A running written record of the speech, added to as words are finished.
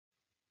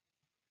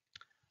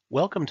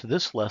Welcome to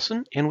this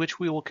lesson in which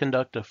we will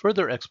conduct a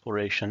further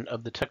exploration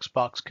of the text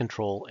box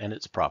control and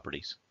its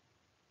properties.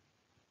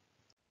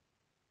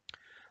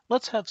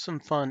 Let's have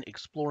some fun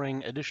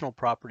exploring additional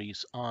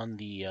properties on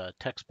the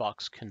text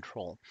box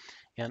control.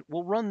 And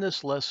we'll run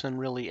this lesson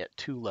really at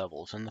two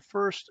levels. And the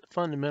first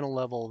fundamental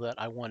level that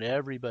I want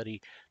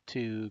everybody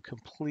to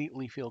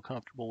completely feel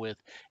comfortable with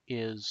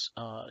is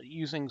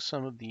using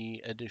some of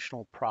the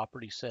additional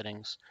property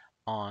settings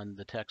on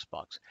the text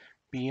box.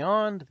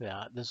 Beyond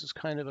that, this is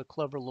kind of a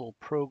clever little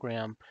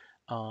program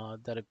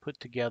that I've put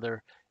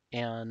together,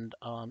 and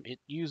it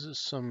uses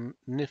some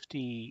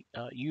nifty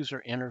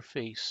user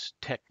interface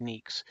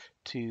techniques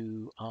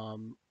to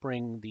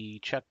bring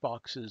the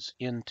checkboxes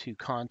into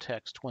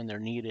context when they're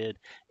needed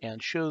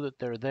and show that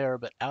they're there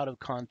but out of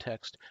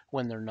context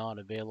when they're not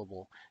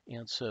available.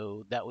 And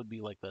so that would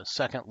be like the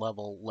second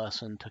level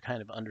lesson to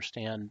kind of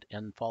understand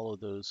and follow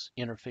those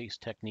interface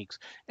techniques.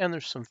 And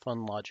there's some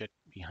fun logic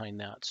behind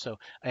that. So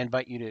I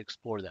invite you to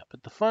explore that.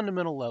 But the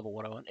fundamental level,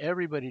 what I want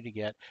everybody to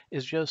get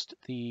is just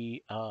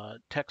the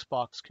text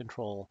box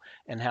control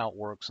and how it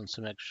works and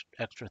some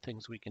extra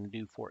things we can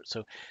do for it.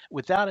 So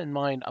with that in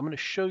mind, I'm going to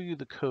show you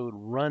the code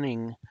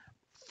running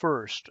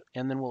first,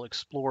 and then we'll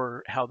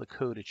explore how the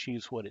code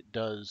achieves what it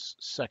does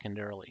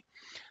secondarily.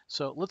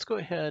 So let's go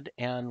ahead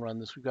and run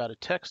this. We've got a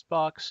text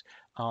box,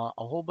 a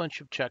whole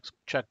bunch of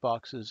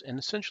checkboxes, and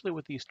essentially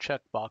what these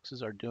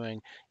checkboxes are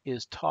doing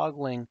is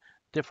toggling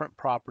different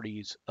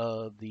properties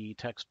of the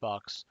text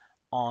box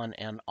on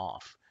and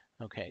off.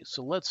 Okay,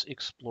 so let's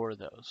explore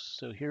those.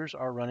 So here's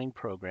our running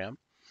program,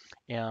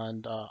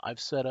 and I've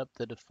set up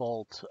the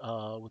default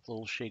with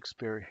little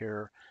Shakespeare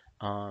here,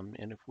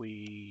 and if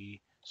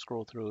we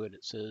scroll through it,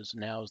 it says,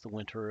 "Now is the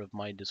winter of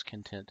my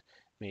discontent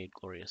made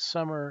glorious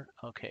summer."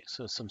 Okay,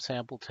 so some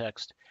sample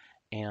text,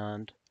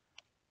 and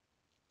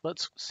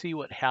let's see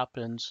what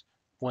happens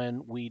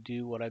when we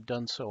do what I've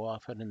done so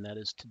often, and that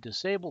is to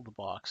disable the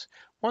box.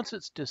 Once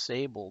it's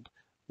disabled,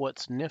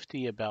 what's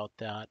nifty about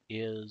that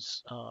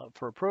is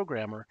for a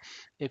programmer,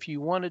 if you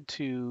wanted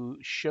to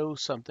show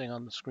something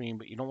on the screen,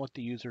 but you don't want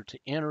the user to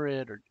enter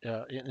it or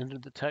into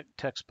the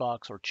text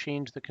box or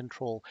change the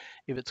control,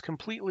 if it's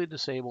completely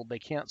disabled, they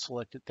can't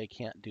select it, they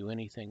can't do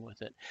anything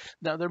with it.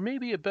 Now, there may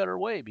be a better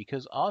way,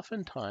 because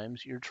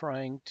oftentimes you're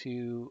trying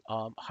to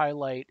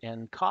highlight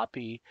and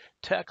copy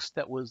text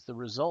that was the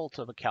result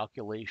of a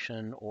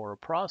calculation or a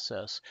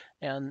process,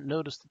 and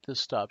notice that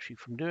this stops you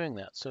from doing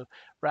that. So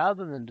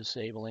rather than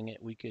disabling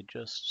it, we could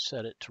just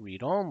set it to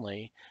read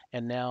only,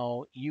 and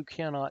now you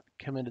cannot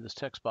come into this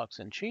text box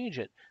and change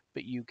it,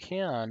 but you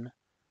can,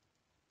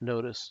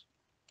 notice,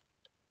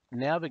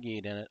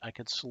 navigate in it. I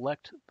could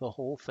select the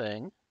whole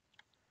thing,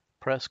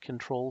 press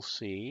Control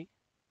C,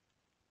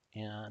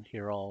 and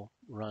here I'll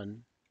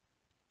run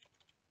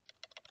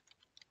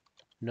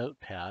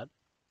Notepad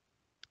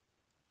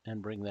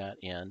and bring that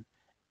in,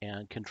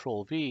 and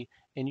Control V,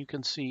 and you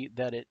can see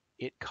that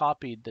it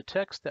copied the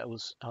text that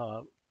was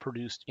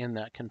produced in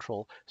that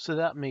control. So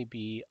that may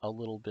be a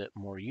little bit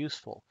more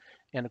useful.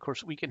 And of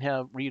course, we can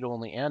have read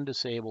only and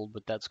disabled,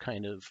 but that's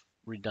kind of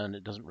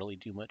redundant. It doesn't really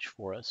do much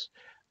for us.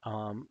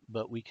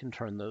 But we can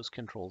turn those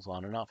controls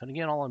on and off. And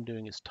again, all I'm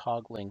doing is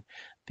toggling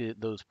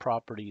those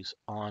properties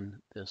on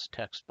this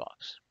text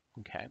box.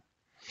 Okay.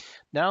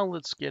 Now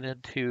let's get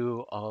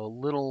into a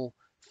little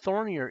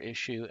thornier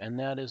issue,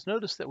 and that is,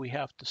 notice that we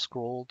have to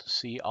scroll to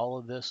see all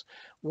of this.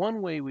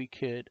 One way we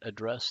could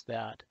address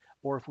that,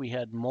 or if we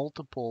had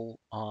multiple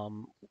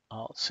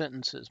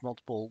sentences,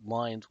 multiple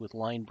lines with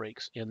line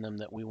breaks in them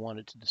that we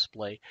wanted to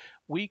display,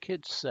 we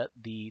could set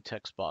the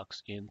text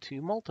box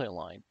into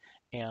multi-line,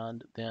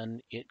 and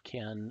then it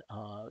can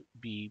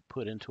be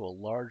put into a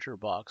larger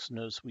box.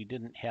 Notice we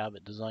didn't have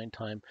at design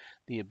time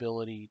the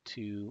ability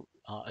to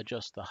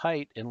adjust the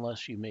height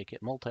unless you make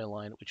it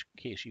multi-line, in which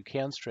case you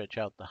can stretch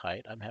out the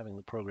height. I'm having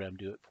the program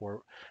do it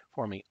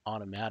for me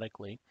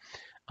automatically.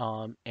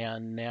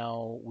 And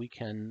now we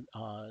can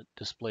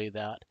display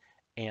that.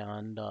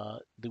 And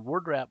the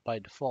word wrap by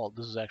default,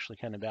 this is actually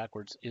kind of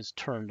backwards, is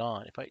turned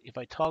on. If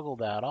I toggle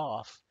that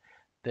off,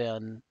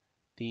 then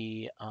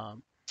the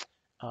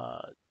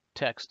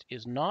text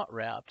is not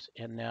wrapped,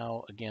 and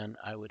now again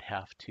I would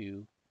have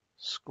to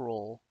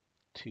scroll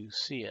to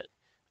see it.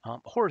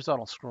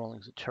 Horizontal scrolling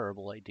is a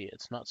terrible idea.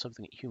 It's not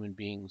something that human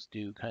beings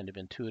do kind of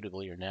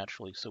intuitively or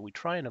naturally, so we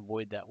try and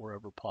avoid that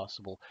wherever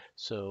possible.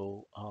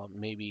 So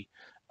maybe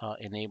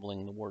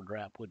enabling the word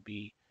wrap would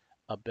be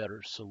a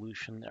better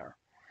solution there.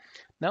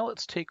 Now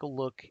let's take a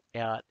look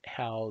at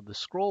how the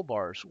scroll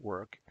bars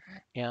work.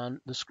 And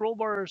the scroll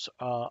bars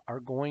are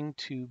going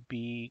to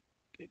be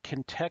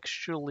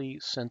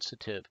contextually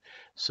sensitive.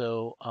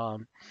 So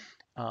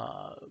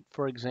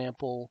for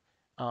example,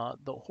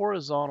 the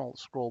horizontal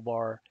scroll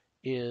bar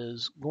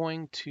is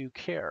going to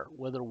care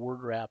whether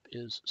word wrap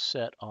is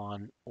set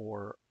on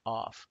or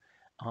off.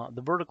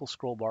 The vertical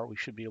scroll bar we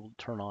should be able to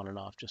turn on and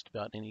off just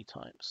about any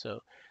time.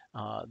 So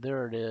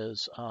there it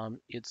is.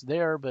 It's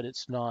there, but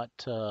it's not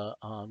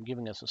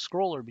giving us a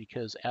scroller,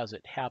 because as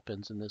it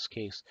happens in this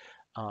case,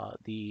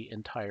 the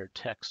entire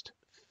text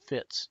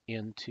fits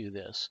into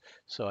this,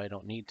 so I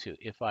don't need to.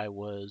 If I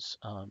was,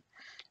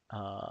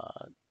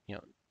 you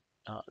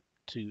know,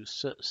 to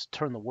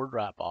turn the word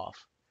wrap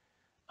off,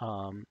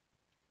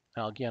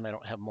 now again, I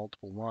don't have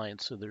multiple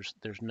lines, so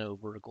there's no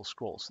vertical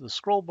scroll. So the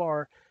scroll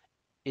bar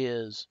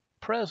is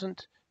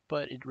present,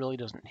 but it really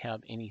doesn't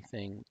have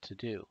anything to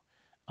do.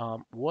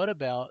 What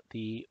about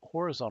the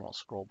horizontal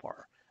scroll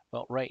bar?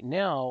 Well, right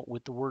now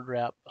with the word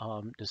wrap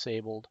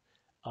disabled,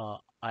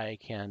 I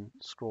can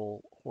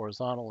scroll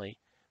horizontally,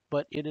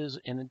 but it is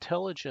an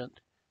intelligent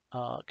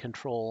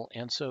control,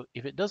 and so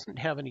if it doesn't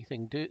have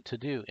anything to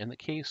do, in the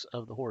case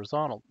of the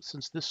horizontal,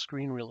 since this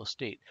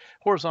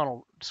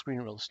horizontal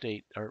screen real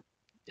estate, or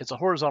it's a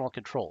horizontal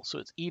control, so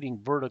it's eating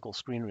vertical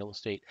screen real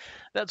estate.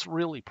 That's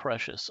really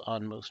precious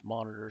on most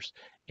monitors,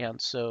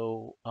 and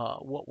so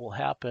what will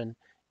happen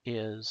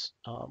is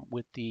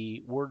with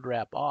the word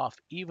wrap off,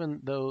 even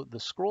though the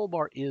scroll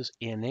bar is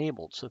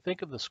enabled, so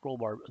think of the scroll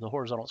bar, the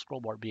horizontal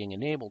scroll bar being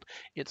enabled,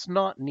 it's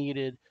not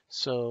needed,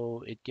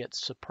 so it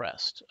gets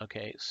suppressed.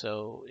 Okay,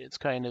 so it's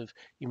kind of,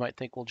 you might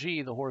think, well,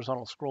 gee, the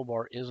horizontal scroll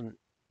bar isn't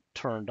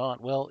turned on.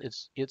 Well,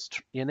 it's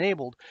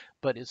enabled,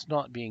 but it's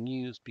not being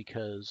used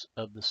because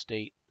of the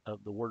state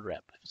of the word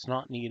wrap. If it's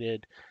not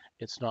needed,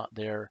 it's not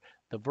there.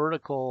 The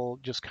vertical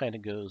just kind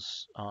of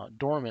goes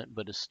dormant,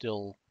 but is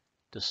still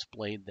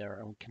displayed there,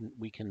 and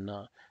we can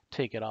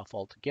take it off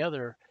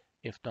altogether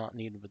if not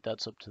needed, but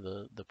that's up to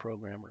the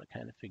programmer to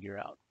kind of figure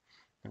out.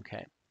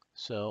 Okay,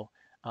 so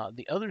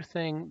the other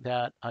thing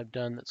that I've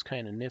done that's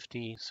kind of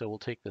nifty, so we'll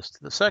take this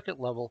to the second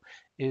level,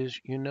 is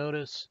you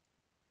notice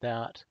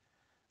that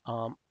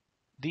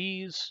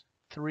these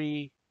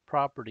three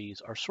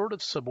properties are sort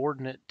of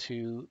subordinate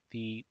to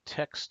the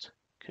text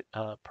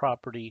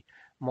property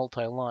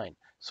multi-line.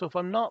 So if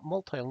I'm not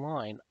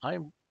multi-line,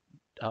 I'm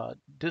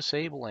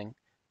disabling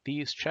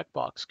these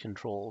checkbox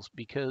controls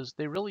because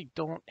they really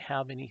don't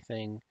have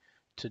anything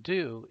to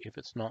do if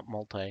it's not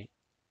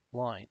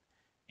multi-line.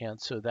 And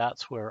so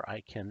that's where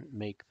I can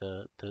make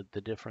the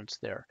difference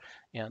there.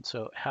 And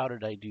so how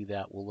did I do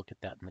that? We'll look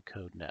at that in the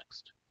code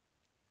next.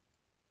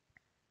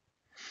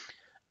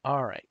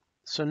 All right,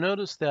 so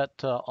notice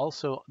that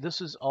also this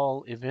is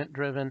all event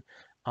driven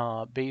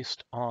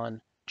based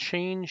on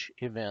change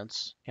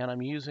events, and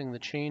I'm using the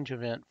change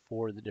event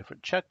for the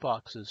different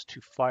checkboxes to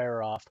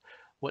fire off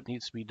what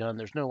needs to be done.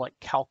 There's no like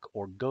calc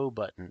or go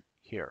button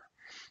here.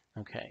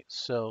 Okay,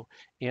 so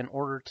in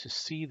order to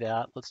see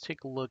that, let's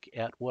take a look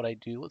at what I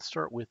do. Let's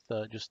start with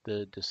just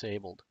the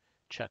disabled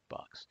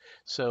checkbox.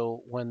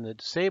 So when the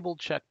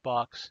disabled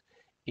checkbox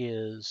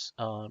is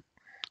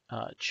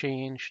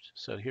changed,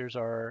 so here's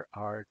our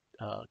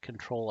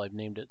control. I've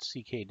named it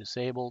CK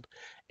disabled,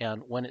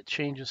 and when it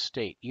changes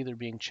state, either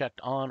being checked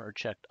on or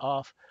checked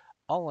off,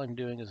 all I'm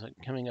doing is I'm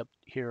coming up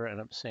here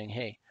and I'm saying,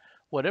 hey,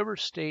 whatever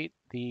state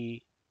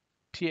the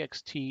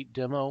TXT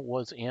demo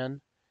was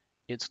in,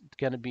 it's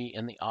going to be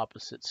in the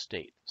opposite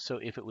state. So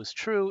if it was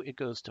true, it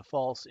goes to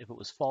false. If it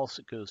was false,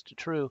 it goes to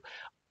true.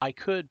 I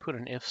could put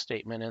an if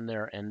statement in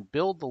there and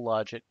build the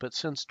logic, but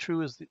since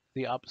true is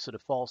the opposite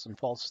of false and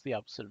false is the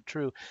opposite of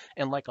true,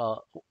 and like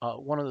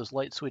one of those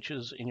light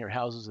switches in your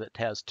houses that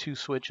has two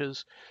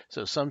switches,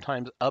 so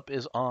sometimes up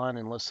is on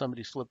unless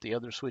somebody's flipped the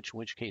other switch, in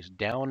which case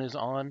down is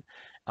on,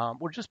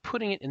 we're just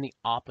putting it in the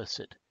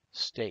opposite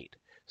state.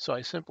 So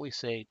I simply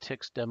say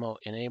text demo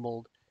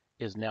enabled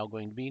is now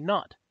going to be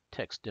not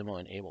text demo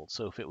enabled.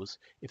 So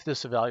if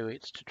this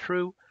evaluates to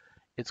true,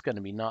 it's going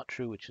to be not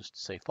true, which is to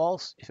say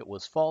false. If it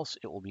was false,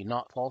 it will be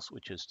not false,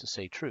 which is to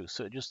say true.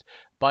 So it just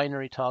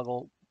binary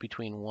toggle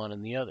between one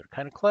and the other.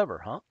 Kind of clever,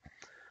 huh?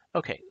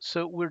 Okay,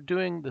 so we're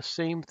doing the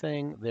same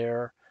thing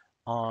there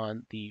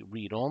on the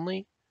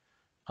read-only,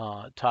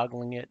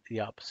 toggling it the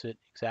opposite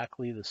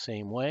exactly the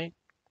same way.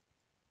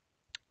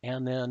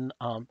 And then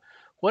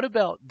what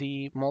about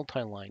the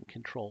multi-line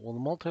control? Well, the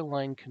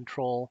multi-line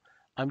control,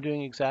 I'm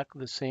doing exactly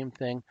the same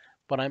thing,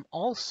 but I'm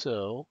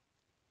also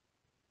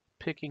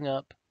picking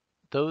up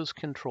those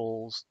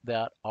controls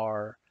that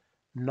are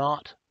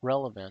not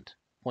relevant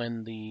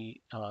when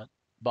the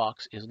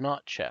box is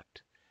not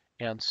checked.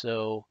 And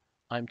so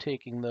I'm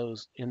taking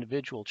those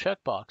individual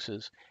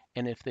checkboxes,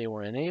 and if they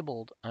were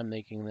enabled, I'm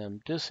making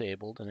them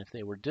disabled, and if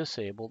they were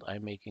disabled,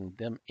 I'm making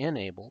them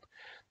enabled.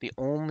 The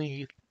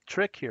only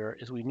trick here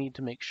is we need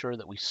to make sure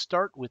that we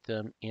start with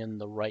them in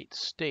the right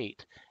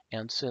state,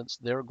 and since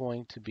they're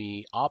going to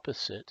be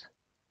opposite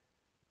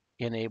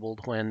enabled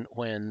when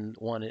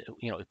one,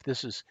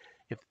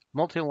 if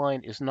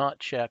multi-line is not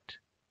checked,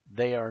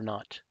 they are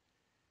not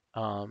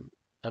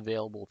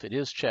available. If it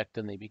is checked,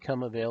 then they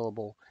become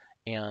available.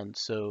 And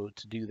so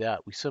to do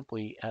that, we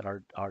simply at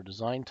our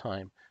design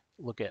time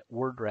look at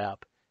word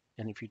wrap,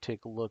 and if you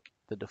take a look,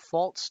 the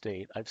default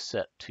state I've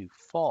set to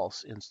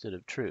false instead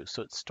of true.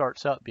 So it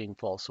starts out being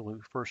false. So when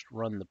we first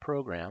run the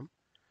program,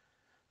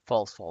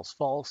 false, false,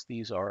 false,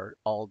 these are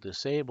all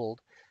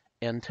disabled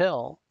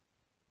until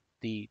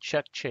the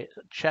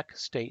check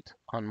state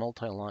on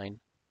multi-line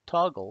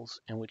toggles,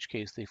 in which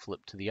case they flip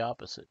to the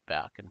opposite,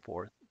 back and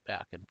forth,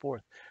 back and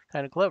forth.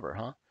 Kind of clever,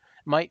 huh?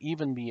 Might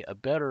even be a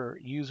better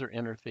user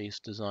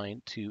interface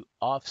design to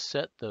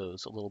offset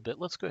those a little bit.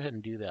 Let's go ahead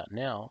and do that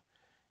now.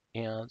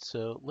 And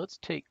so let's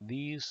take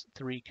these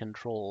three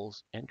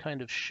controls and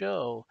kind of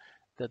show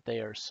that they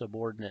are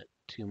subordinate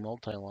to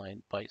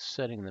multi-line by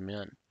setting them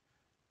in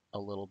a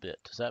little bit.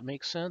 Does that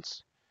make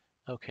sense?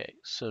 Okay,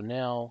 so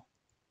now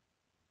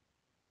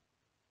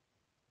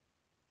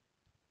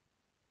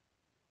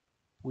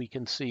we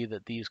can see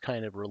that these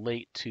kind of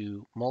relate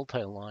to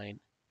multi-line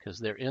because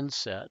they're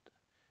inset,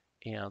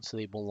 and so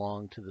they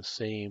belong to the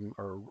same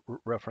or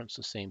reference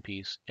the same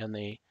piece, and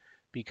they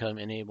become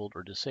enabled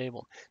or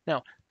disabled.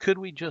 Now, could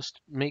we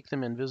just make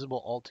them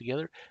invisible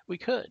altogether? We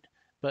could,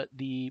 but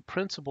the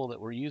principle that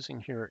we're using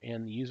here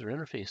in the user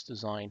interface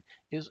design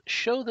is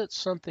show that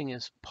something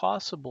is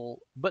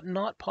possible, but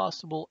not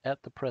possible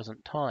at the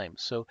present time.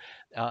 So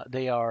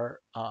they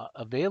are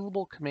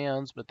available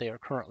commands, but they are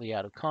currently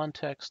out of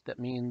context. That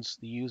means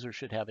the user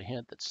should have a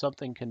hint that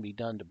something can be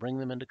done to bring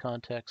them into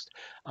context.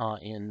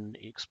 In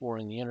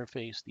exploring the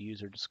interface, the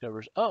user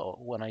discovers, oh,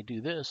 when I do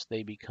this,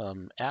 they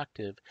become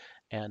active,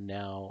 and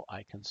now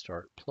I can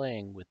start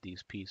playing with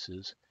these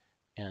pieces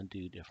and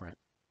do different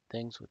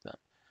things with them.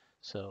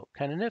 So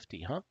kind of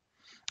nifty, huh?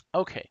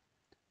 Okay,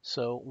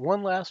 so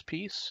one last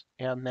piece,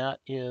 and that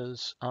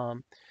is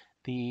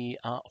the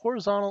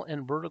horizontal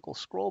and vertical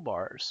scroll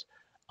bars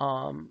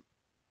are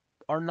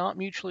not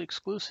mutually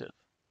exclusive.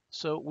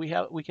 So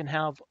we can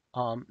have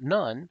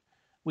none,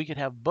 we could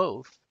have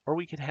both, or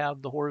we could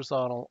have the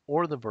horizontal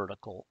or the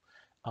vertical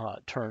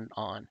turned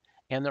on,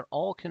 and they're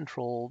all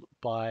controlled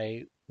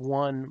by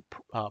one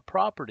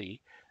property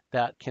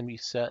that can be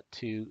set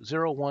to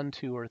 0, 1,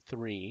 2, or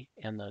 3,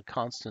 and the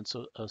constants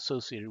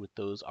associated with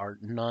those are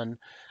none,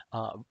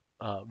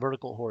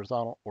 vertical,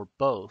 horizontal, or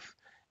both.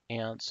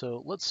 And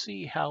so let's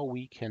see how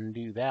we can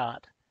do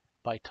that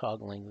by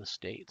toggling the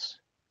states.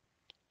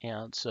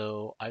 And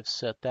so I've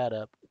set that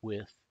up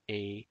with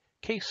a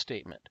case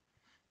statement.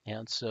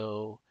 And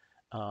so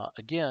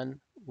again,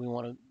 we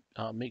want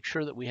to make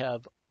sure that we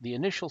have the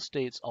initial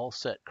states all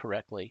set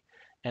correctly.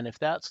 And if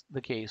that's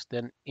the case,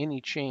 then any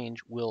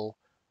change will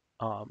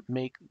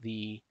make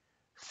the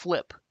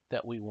flip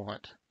that we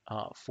want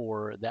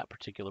for that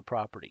particular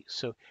property.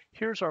 So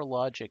here's our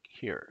logic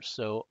here.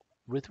 So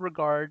with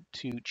regard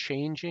to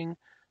changing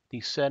the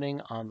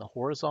setting on the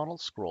horizontal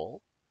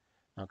scroll,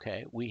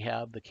 okay, we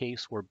have the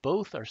case where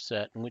both are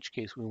set, in which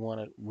case we want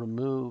to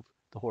remove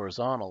the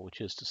horizontal, which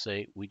is to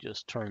say we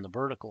just turn the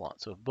vertical on.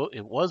 So if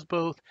it was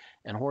both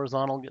and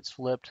horizontal gets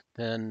flipped,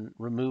 then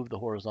remove the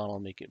horizontal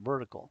and make it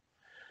vertical.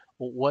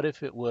 Well, what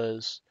if it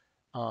was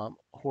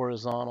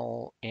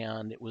horizontal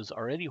and it was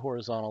already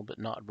horizontal but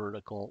not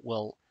vertical?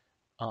 Well,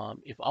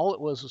 if all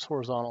it was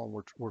horizontal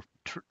and we're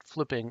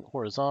flipping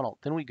horizontal,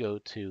 then we go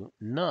to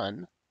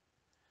none.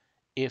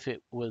 If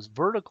it was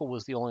vertical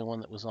was the only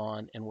one that was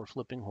on and we're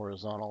flipping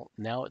horizontal,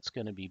 now it's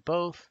going to be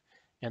both.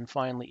 And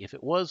finally, if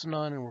it was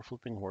none and we're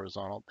flipping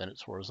horizontal, then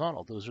it's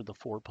horizontal. Those are the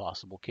four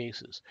possible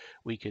cases.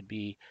 We could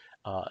be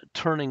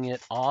turning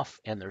it off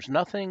and there's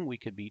nothing. We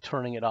could be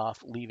turning it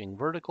off, leaving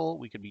vertical.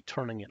 We could be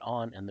turning it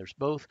on and there's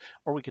both.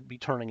 Or we could be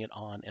turning it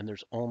on and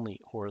there's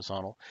only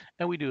horizontal.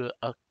 And we do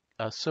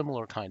a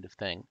similar kind of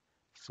thing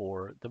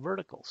for the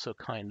vertical. So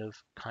kind of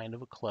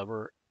a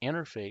clever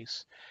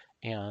interface,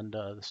 and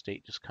the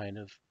state just kind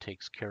of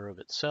takes care of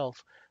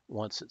itself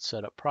once it's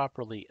set up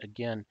properly.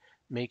 Again,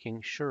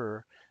 making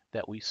sure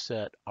that we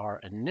set our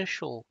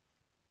initial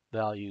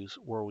values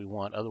where we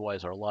want,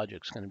 otherwise our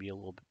logic's going to be a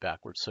little bit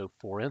backwards. So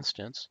for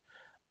instance,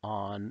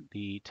 on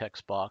the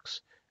text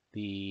box,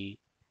 the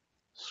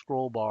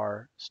scroll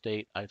bar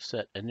state I've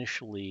set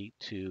initially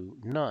to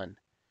none,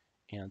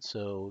 and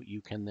so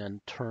you can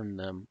then turn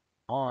them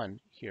on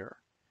here.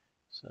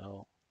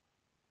 So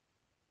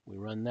we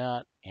run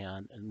that,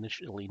 and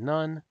initially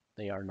none,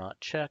 they are not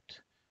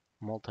checked,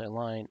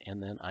 multi-line,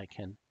 and then I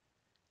can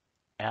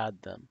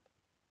add them.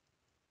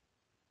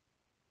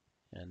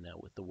 And now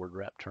with the word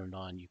wrap turned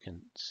on, you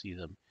can see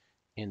them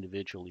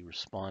individually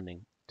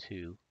responding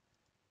to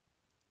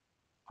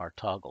our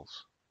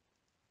toggles.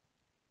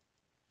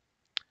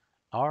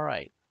 All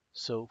right,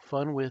 so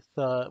fun with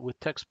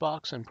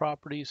TextBox and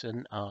properties,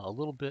 and a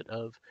little bit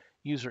of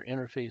user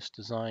interface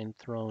design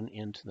thrown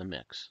into the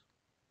mix.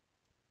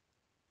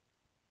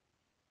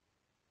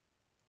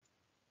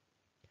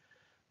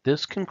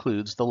 This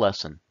concludes the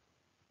lesson.